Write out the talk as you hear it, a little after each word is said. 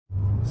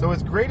So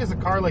as great as a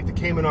car like the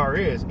Cayman R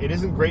is, it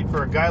isn't great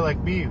for a guy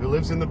like me who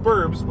lives in the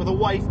burbs with a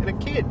wife and a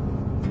kid.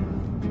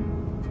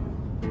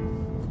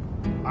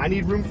 I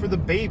need room for the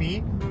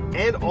baby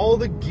and all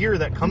the gear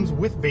that comes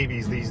with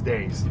babies these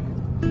days.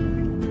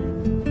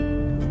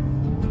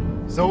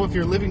 So if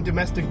you're living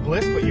domestic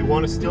bliss but you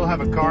want to still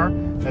have a car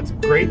that's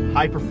great,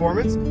 high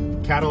performance,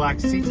 Cadillac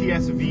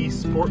CTS-V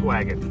Sport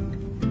Wagon.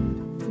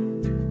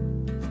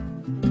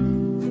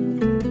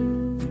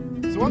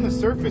 So on the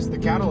surface, the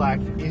Cadillac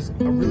is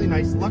a really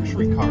nice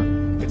luxury car.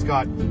 It's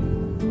got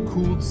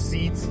cooled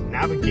seats,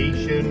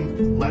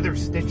 navigation, leather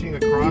stitching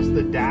across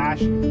the dash.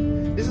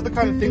 This is the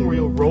kind of thing where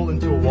you'll roll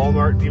into a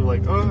Walmart and be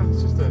like, oh,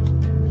 it's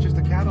just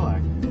a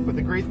Cadillac. But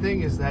the great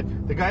thing is that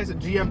the guys at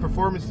GM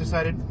Performance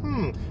decided,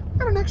 we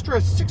got an extra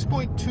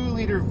 6.2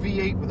 liter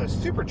V8 with a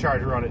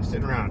supercharger on it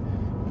sitting around.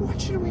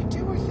 What should we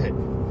do with it?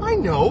 I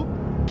know.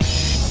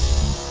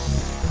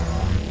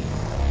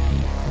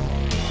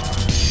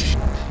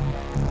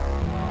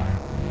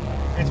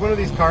 It's one of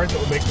these cars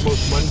that will make the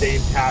most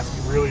mundane task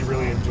really,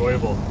 really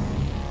enjoyable.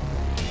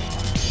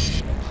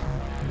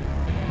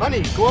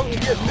 Honey, go out and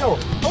get milk.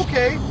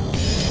 Okay.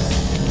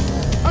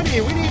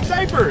 Honey, we need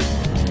diapers.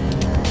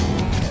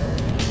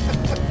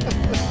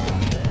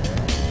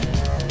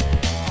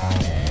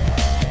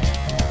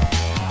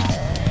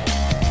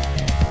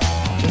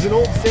 There's an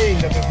old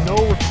saying that there's no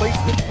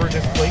replacement for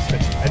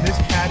displacement, and this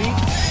Caddy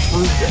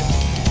proves it.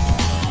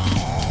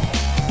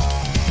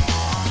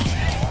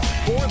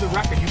 For the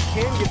record, you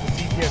can get the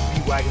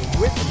CTS-V Wagon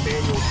with a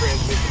manual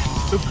transmission,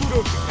 so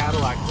kudos to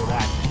Cadillac for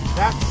that.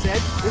 That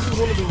said, this is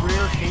one of the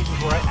rare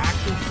occasions where I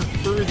actually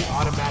prefer the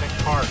automatic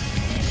car.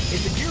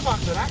 It's a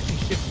gearbox that actually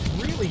shifts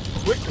really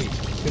quickly,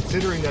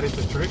 considering that it's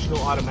a traditional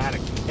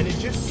automatic, and it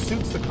just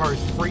suits the car's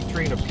freight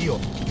train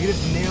appeal. You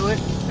just nail it,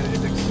 and it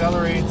just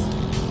accelerates,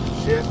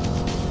 shifts,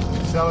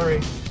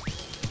 accelerates,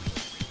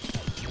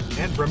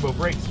 and Brembo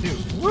brakes too.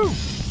 Woo!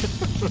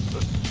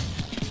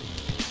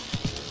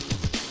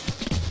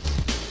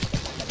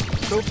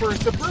 So for a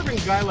suburban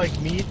guy like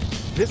me,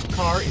 this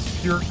car is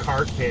pure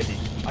car candy.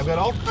 I've got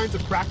all kinds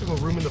of practical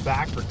room in the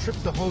back for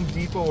trips to Home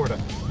Depot or to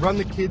run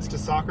the kids to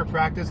soccer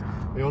practice.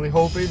 The only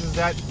hope is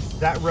that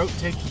that route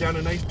takes you down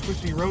a nice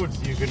twisty road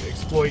so you can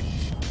exploit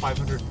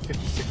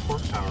 556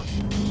 horsepower.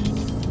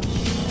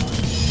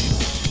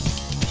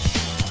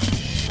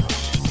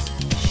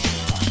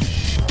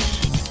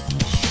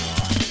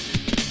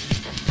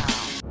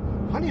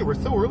 Honey, we're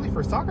so early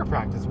for soccer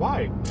practice.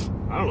 Why?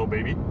 I don't know,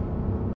 baby.